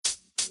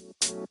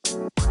All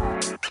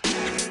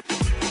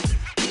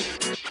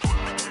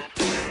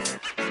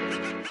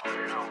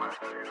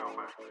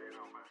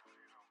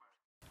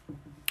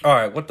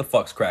right, what the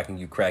fuck's cracking,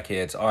 you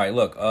crackheads? All right,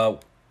 look,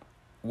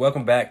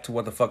 welcome back to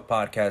What the Fuck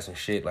Podcast and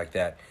shit like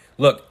that.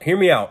 Look, hear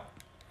me out.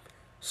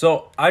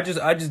 So I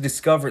just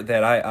discovered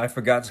that I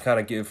forgot to kind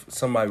of give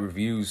some of my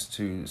reviews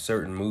to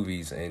certain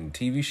movies and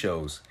TV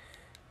shows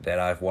that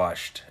I've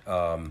watched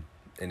in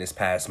this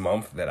past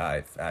month that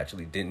I've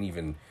actually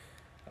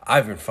I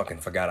even fucking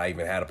forgot I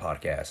even had a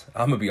podcast.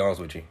 I'm gonna be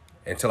honest with you.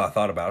 Until I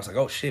thought about it, I was like,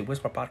 oh shit,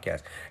 where's my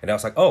podcast? And I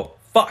was like, oh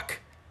fuck,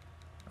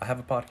 I have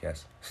a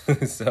podcast.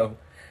 So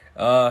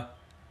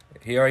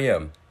here I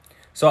am.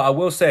 So I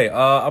will say,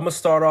 I'm gonna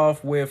start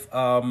off with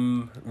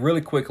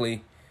really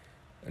quickly.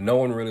 No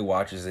one really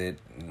watches it.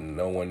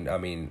 No one. I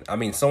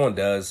mean, someone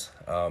does.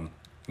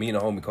 Me and the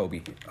homie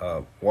Kobe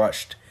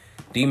watched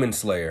Demon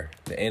Slayer,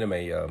 the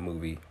anime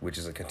movie, which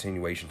is a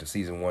continuation to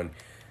season 1.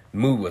 The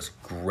movie was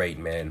great,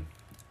 man.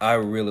 I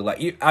really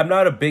like it. I'm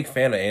not a big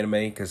fan of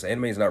anime because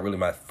anime is not really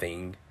my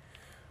thing,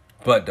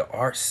 but the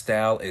art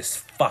style is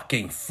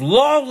fucking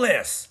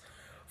flawless.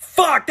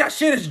 Fuck, that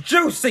shit is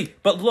juicy.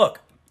 But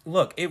look.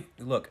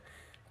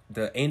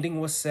 The ending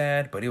was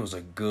sad, but it was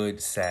a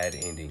good sad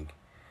ending.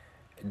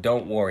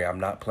 Don't worry, I'm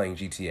not playing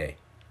GTA.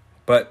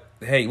 But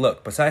hey,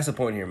 look, besides the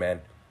point here,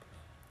 man,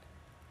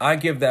 I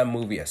give that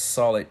movie a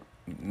solid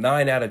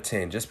 9 out of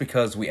 10 just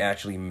because we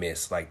actually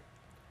missed. Like,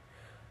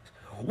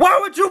 why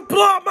would you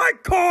blow up my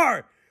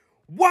car?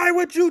 Why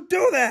would you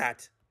do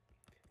that?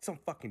 Some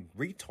fucking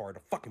retard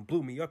fucking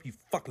blew me up, you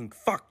fucking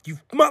fuck, you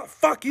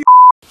motherfucker, you.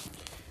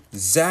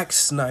 Zack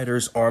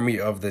Snyder's Army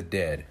of the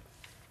Dead.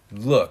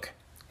 Look,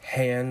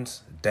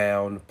 hands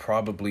down,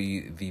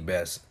 probably the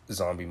best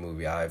zombie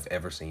movie I've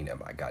ever seen in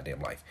my goddamn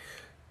life.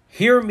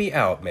 Hear me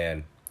out,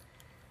 man.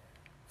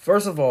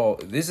 First of all,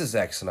 this is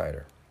Zack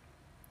Snyder.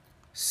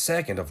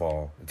 Second of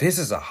all, this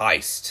is a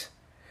heist.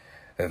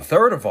 And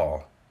third of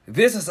all,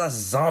 this is a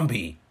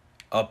zombie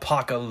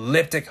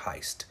apocalyptic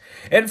heist.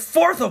 And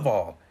fourth of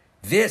all,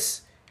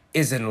 this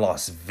is in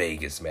Las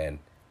Vegas, man.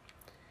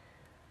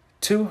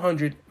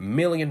 $200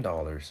 million.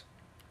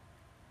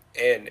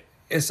 And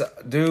it's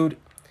dude,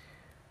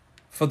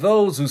 for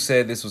those who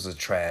said this was a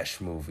trash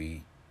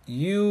movie,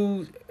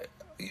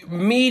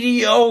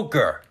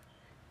 mediocre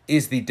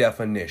is the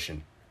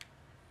definition.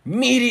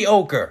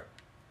 Mediocre.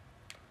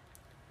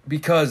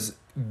 Because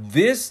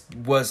this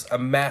was a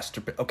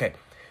masterpiece. Okay.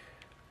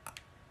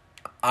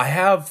 I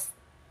have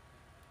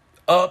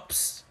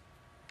ups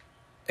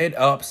and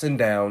ups and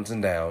downs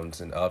and downs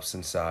and ups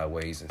and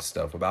sideways and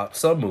stuff about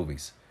some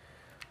movies.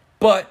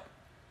 But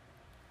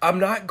I'm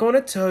not going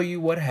to tell you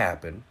what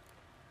happened.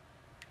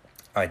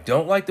 I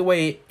don't like the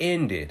way it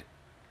ended.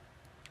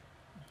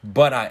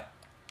 But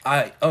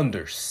I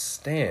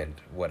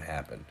understand what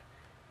happened,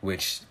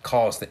 which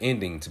caused the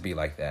ending to be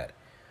like that.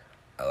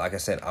 Like I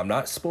said, I'm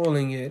not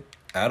spoiling it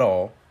at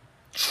all.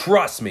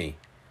 Trust me,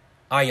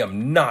 I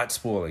am not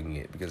spoiling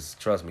it because,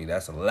 trust me,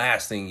 that's the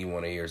last thing you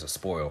want to hear is a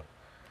spoil.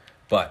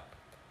 But,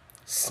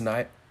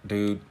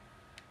 dude,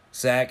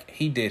 Zach,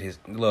 he did his...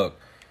 Look,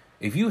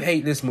 if you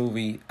hate this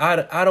movie, I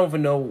don't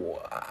even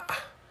know...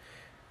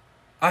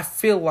 I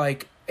feel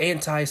like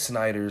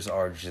anti-Snyders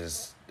are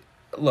just...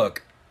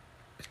 Look,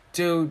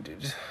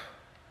 dude,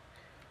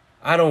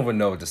 I don't even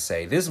know what to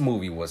say. This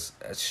movie was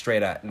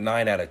straight out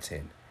 9 out of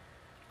 10.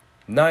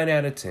 9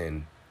 out of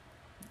 10.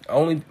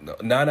 Only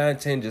 9 out of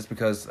 10 just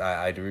because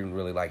I didn't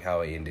really like how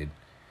it ended.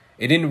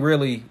 It didn't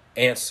really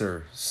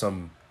answer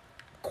some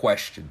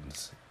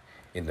questions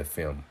in the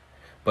film.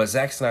 But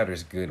Zack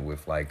Snyder's good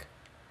with like,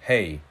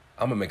 hey,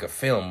 I'm going to make a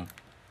film,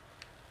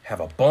 have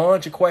a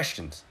bunch of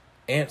questions,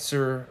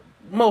 answer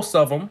most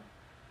of them,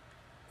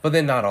 but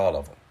then not all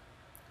of them.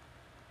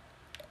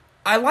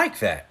 I like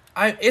that.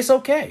 It's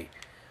okay.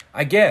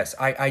 I guess.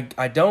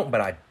 I don't,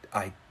 but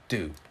I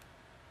do.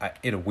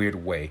 In a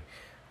weird way.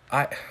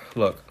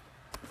 Look,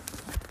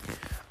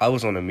 I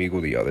was on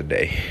Omegle the other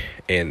day,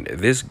 and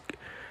this,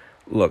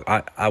 look,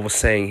 I was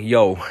saying,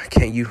 yo,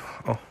 can you,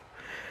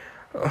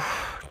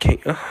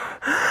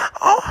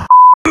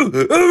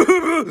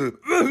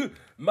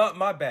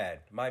 my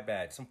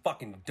bad. Some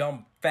fucking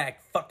dumb, fat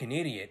fucking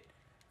idiot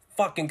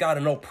fucking got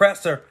an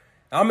oppressor.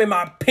 I'm in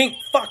my pink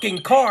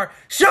fucking car.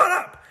 Shut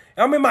up!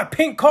 I'm in my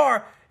pink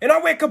car, and I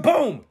went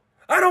kaboom.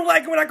 I don't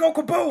like it when I go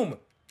kaboom.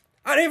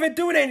 I didn't even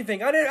do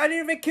anything. I didn't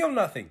even kill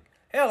nothing.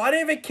 Hell, I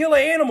didn't even kill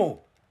an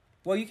animal.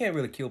 Well, you can't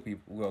really kill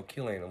people. Well,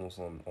 kill animals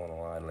on the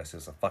line unless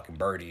it's a fucking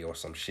birdie or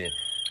some shit.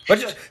 But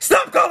just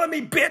stop calling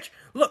me bitch.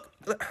 Look.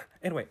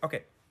 Anyway,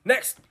 okay.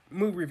 Next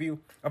movie review.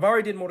 I've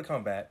already did Mortal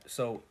Kombat,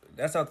 so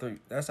that's out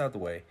the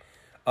way.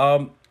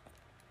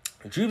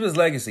 Jupiter's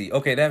Legacy.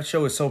 Okay, that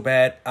show is so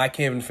bad. I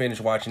can't even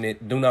finish watching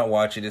it. Do not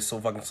watch it. It's so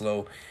fucking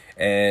slow.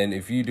 And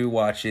if you do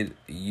watch it,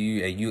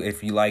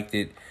 if you liked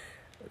it,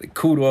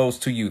 kudos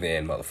to you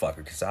then,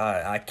 motherfucker. Because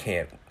I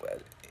can't.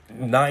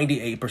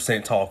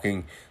 98%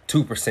 talking,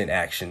 2%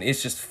 action.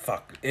 It's just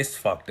it's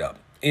fucked up.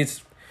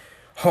 It's,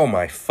 oh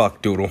my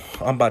fuck doodle.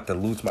 I'm about to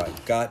lose my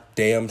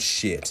goddamn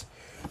shit.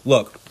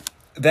 Look,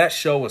 that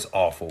show was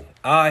awful.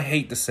 I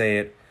hate to say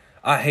it.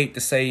 I hate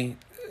to say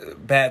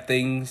bad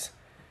things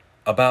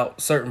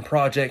about certain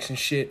projects and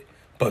shit,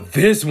 but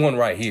this one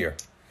right here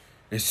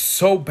is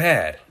so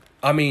bad.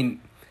 I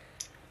mean,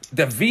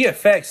 the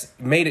VFX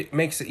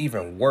makes it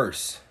even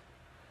worse.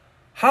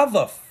 How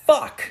the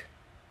fuck?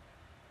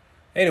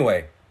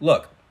 Anyway,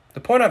 look, the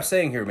point I'm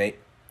saying here, mate,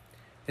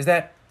 is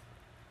that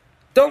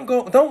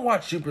don't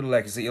watch Jupiter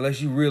Legacy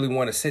unless you really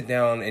want to sit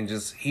down and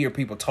just hear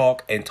people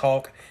talk,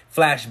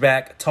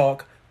 flashback,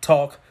 talk,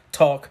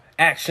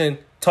 action,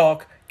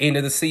 talk, end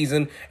of the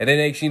season, and then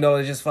next you know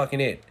it's just fucking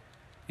it.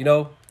 You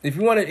know, if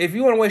you want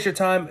to waste your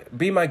time,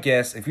 be my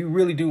guest. If you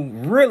really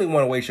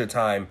want to waste your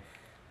time,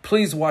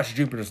 please watch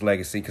Jupiter's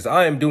Legacy, because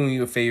I am doing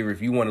you a favor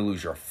if you want to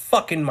lose your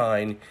fucking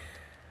mind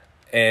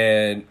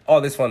and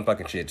all this fun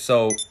fucking shit.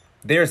 So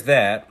there's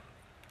that.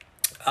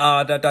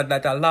 La la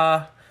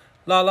la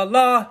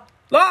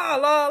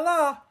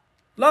la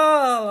la la.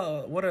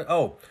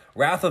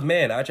 Wrath of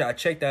Man. I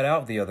checked that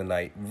out the other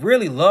night.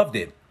 Really loved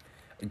it.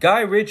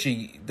 Guy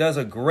Ritchie does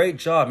a great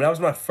job. And that was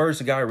my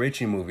first Guy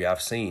Ritchie movie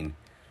I've seen.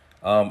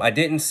 I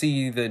didn't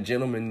see The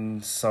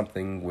Gentleman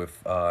Something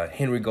with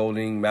Henry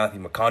Golding,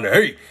 Matthew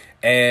McConaughey,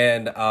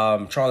 and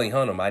Charlie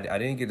Hunnam. I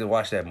didn't get to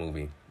watch that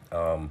movie.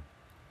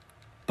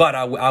 But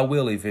I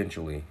will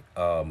eventually.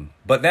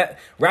 But that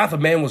Wrath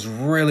of Man was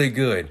really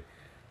good.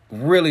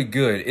 Really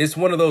good. It's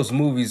one of those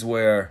movies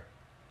where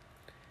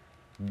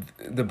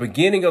the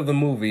beginning of the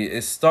movie,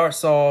 it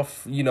starts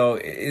off, you know,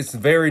 it's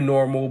very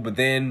normal, but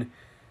then,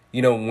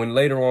 you know, when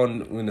later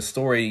on, when the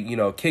story, you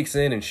know, kicks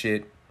in and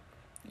shit,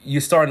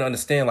 you're starting to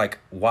understand, like,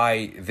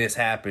 why this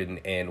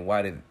happened and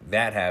why did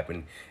that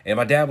happen. And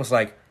my dad was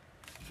like,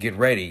 get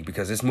ready,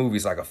 because this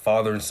movie's like a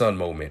father and son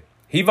moment.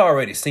 He've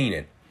already seen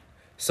it.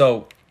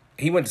 So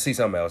he went to see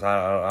something else.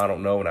 I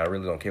don't know, and I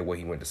really don't care what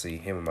he went to see.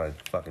 Him and my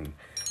fucking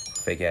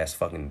fake-ass,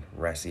 fucking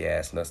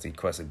rassy-ass, nusty,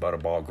 crusty,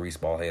 butterball,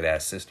 greaseball,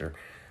 head-ass sister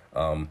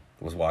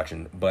was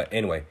watching. But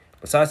anyway,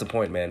 besides the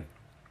point, man,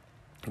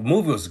 the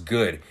movie was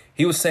good.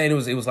 He was saying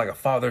it was like a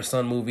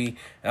father-son movie.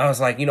 And I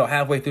was like, you know,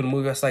 halfway through the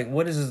movie, I was like,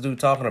 what is this dude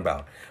talking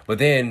about? But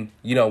then,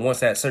 you know, once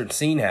that certain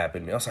scene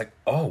happened, I was like,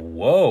 oh,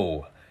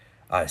 whoa,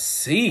 I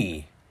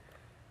see.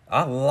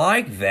 I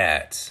like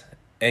that.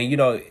 And, you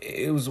know,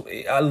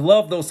 I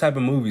love those type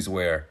of movies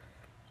where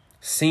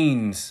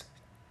scenes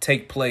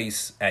take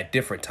place at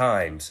different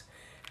times.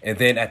 And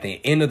then at the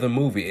end of the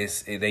movie,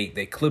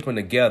 they clip them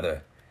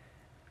together.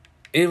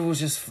 It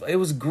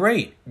was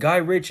great. Guy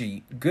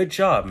Ritchie, good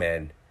job,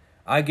 man.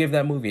 I give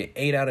that movie an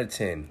 8 out of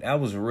 10. That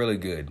was really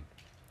good.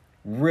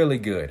 Really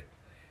good.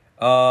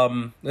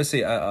 Let's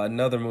see,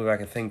 another movie I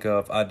can think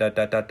of.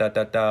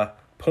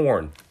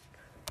 Porn.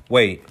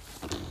 Wait,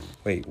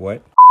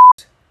 what?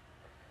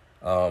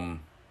 To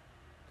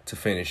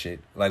finish it.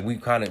 Like,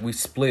 we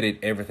split it,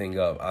 everything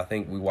up. I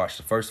think we watched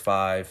the first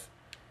 5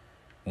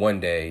 one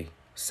day,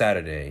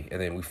 Saturday,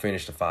 and then we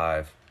finished the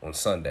 5 on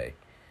Sunday.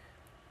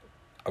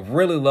 I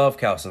really love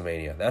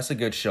Castlevania. That's a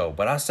good show.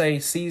 But I say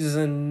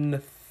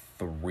season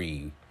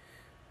 3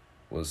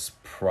 was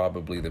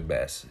probably the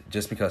best.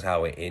 Just because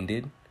how it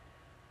ended.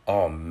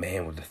 Oh,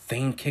 man, with the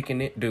theme kicking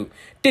it. Dude,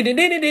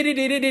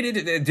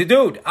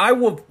 I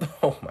will...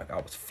 Oh, my God,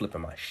 I was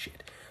flipping my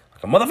shit.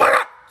 Like a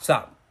motherfucker!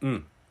 Stop.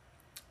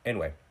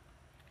 Anyway.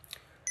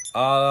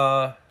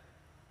 Let's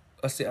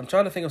see. I'm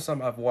trying to think of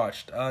something I've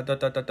watched. What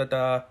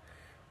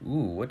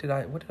did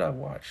I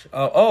watch?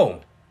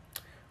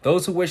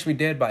 Those Who Wish Me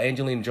Dead by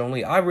Angelina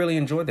Jolie. I really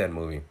enjoyed that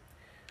movie.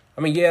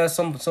 I mean, yeah,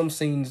 some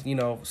scenes, you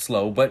know,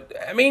 slow, but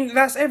I mean,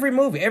 that's every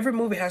movie. Every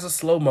movie has a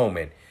slow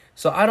moment.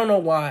 So I don't know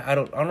why I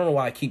don't know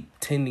why I keep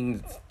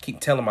telling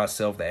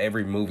myself that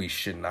every movie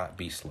should not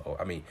be slow.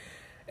 I mean,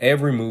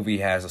 every movie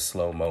has a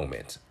slow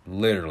moment.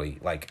 Literally,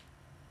 like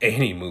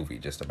any movie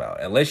just about.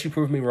 Unless you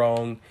prove me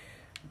wrong,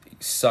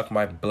 suck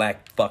my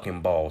black fucking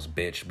balls,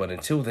 bitch. But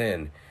until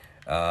then,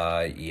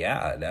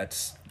 yeah,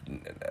 that's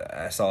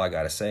all I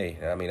gotta say.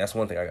 I mean, that's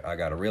one thing I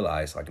gotta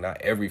realize. Like,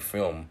 not every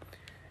film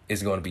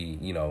is gonna be,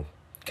 you know,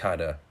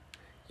 kind of,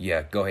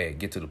 yeah, go ahead,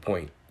 get to the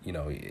point. You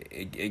know,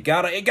 it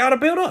gotta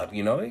build up.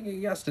 You know,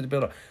 it got to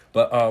build up.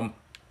 But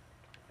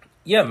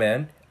yeah,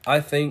 man, I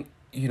think,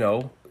 you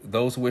know,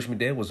 Those Who Wish Me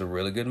Dead was a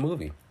really good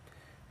movie.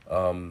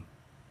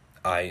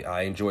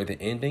 I enjoyed the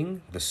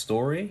ending, the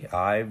story.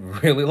 I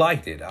really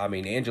liked it. I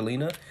mean,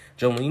 Angelina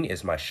Jolie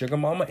is my sugar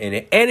mama,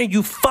 and any of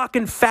you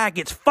fucking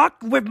faggots fuck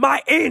with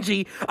my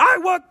Angie, I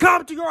will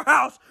come to your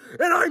house,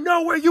 and I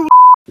know where you...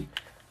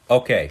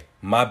 Okay,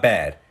 my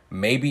bad.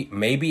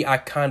 Maybe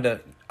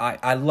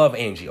I love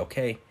Angie,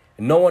 okay?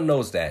 No one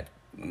knows that.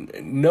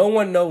 No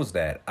one knows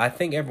that. I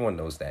think everyone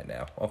knows that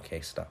now. Okay,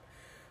 stop.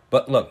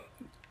 But look,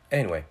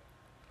 anyway.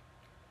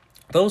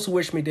 Those Who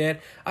Wish Me Dead,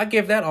 I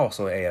give that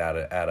also an 8 out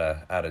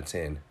of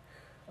 10.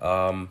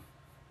 I'm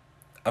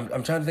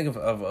trying to think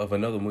of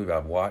another movie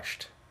I've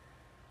watched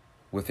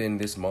within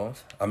this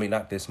month. I mean,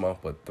 not this month,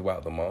 but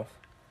throughout the month.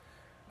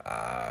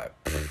 I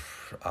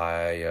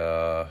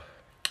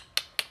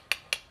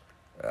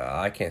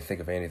can't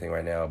think of anything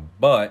right now,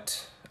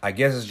 but I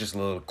guess it's just a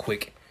little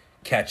quick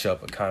catch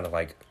up, kind of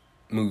like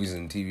movies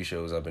and TV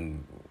shows I've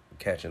been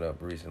catching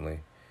up recently.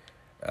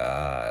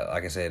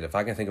 Like I said, if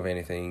I can think of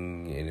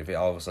anything, and if it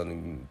all of a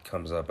sudden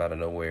comes up out of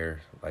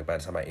nowhere, like by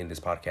the time I end this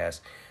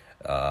podcast,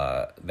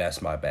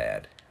 that's my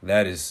bad.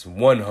 That is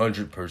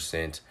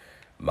 100%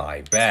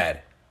 my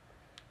bad.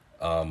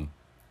 But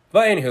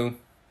anywho,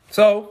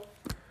 so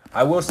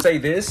I will say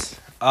this.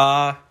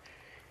 Fuck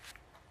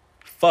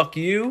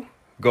you.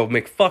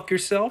 Go fuck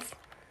yourself.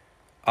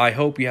 I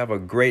hope you have a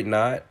great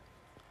night.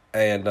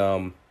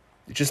 And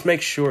just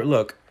make sure,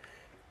 look,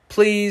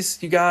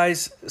 please, you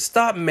guys,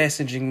 stop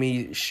messaging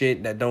me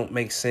shit that don't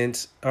make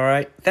sense, all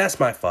right? That's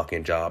my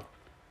fucking job,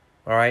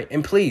 all right?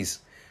 And please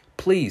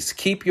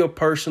keep your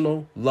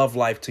personal love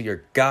life to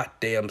your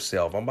goddamn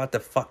self. I'm about to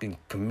fucking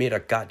commit a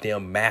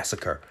goddamn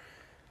massacre.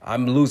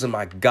 I'm losing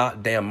my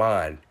goddamn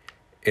mind.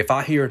 If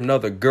I hear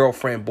another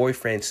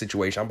girlfriend-boyfriend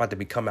situation, I'm about to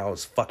become out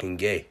as fucking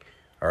gay,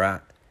 all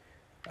right?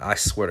 I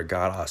swear to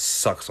God, I'll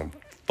suck some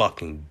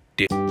fucking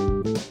dick.